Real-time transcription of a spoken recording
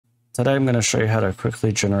Today I'm going to show you how to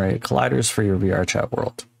quickly generate colliders for your VRChat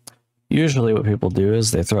world. Usually what people do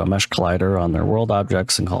is they throw a mesh collider on their world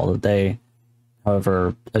objects and call it a day.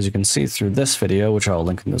 However, as you can see through this video, which I'll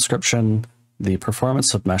link in the description, the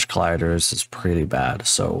performance of mesh colliders is pretty bad.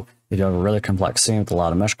 So if you have a really complex scene with a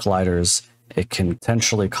lot of mesh colliders, it can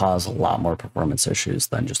potentially cause a lot more performance issues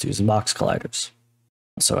than just using box colliders.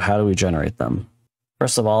 So how do we generate them?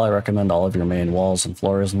 First of all, I recommend all of your main walls and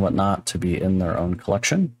floors and whatnot to be in their own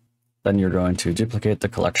collection. Then you're going to duplicate the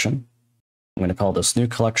collection. I'm going to call this new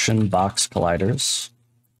collection box colliders.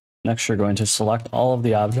 Next, you're going to select all of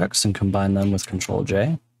the objects and combine them with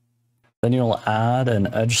Ctrl-J. Then you'll add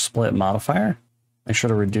an edge split modifier. Make sure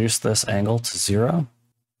to reduce this angle to 0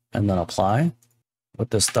 and then apply. What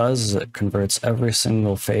this does is it converts every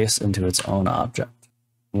single face into its own object.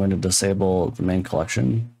 I'm going to disable the main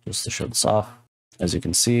collection just to show this off. As you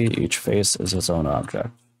can see, each face is its own object.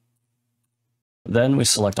 Then we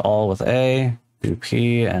select all with A, do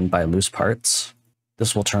P, and by loose parts.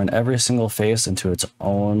 This will turn every single face into its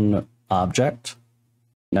own object.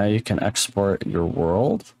 Now you can export your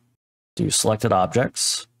world. Do selected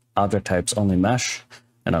objects, object types only mesh,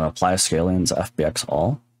 and then apply scaling to FBX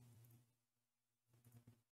all.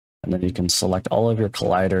 And then you can select all of your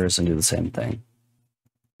colliders and do the same thing.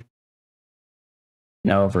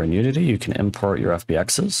 Now over in Unity, you can import your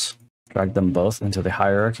FBXs, drag them both into the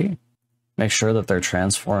hierarchy. Make sure that their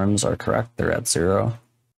transforms are correct, they're at 0.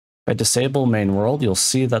 If I disable main world, you'll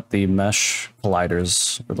see that the mesh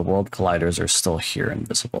colliders, or the world colliders, are still here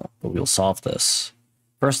invisible, but we'll solve this.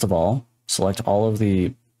 First of all, select all of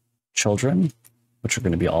the children, which are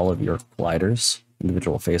going to be all of your colliders,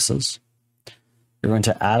 individual faces. You're going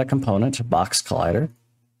to add a component, box collider.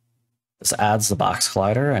 This adds the box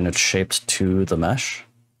collider and it's shaped to the mesh.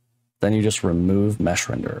 Then you just remove mesh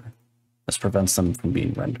renderer. This prevents them from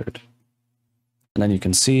being rendered. And then you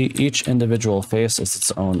can see each individual face is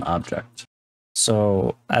its own object.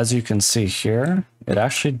 So as you can see here, it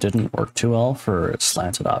actually didn't work too well for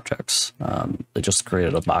slanted objects. It just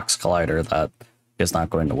created a box collider that is not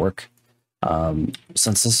going to work.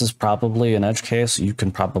 Since this is probably an edge case, you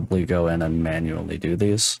can probably go in and manually do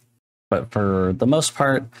these. But for the most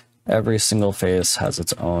part, every single face has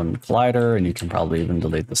its own collider, and you can probably even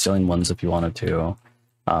delete the ceiling ones if you wanted to.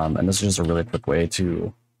 And this is just a really quick way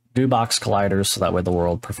to do box colliders so that way the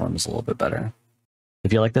world performs a little bit better.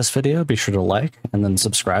 If you like this video, be sure to like and then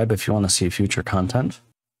subscribe if you want to see future content.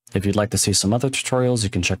 If you'd like to see some other tutorials, you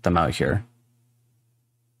can check them out here.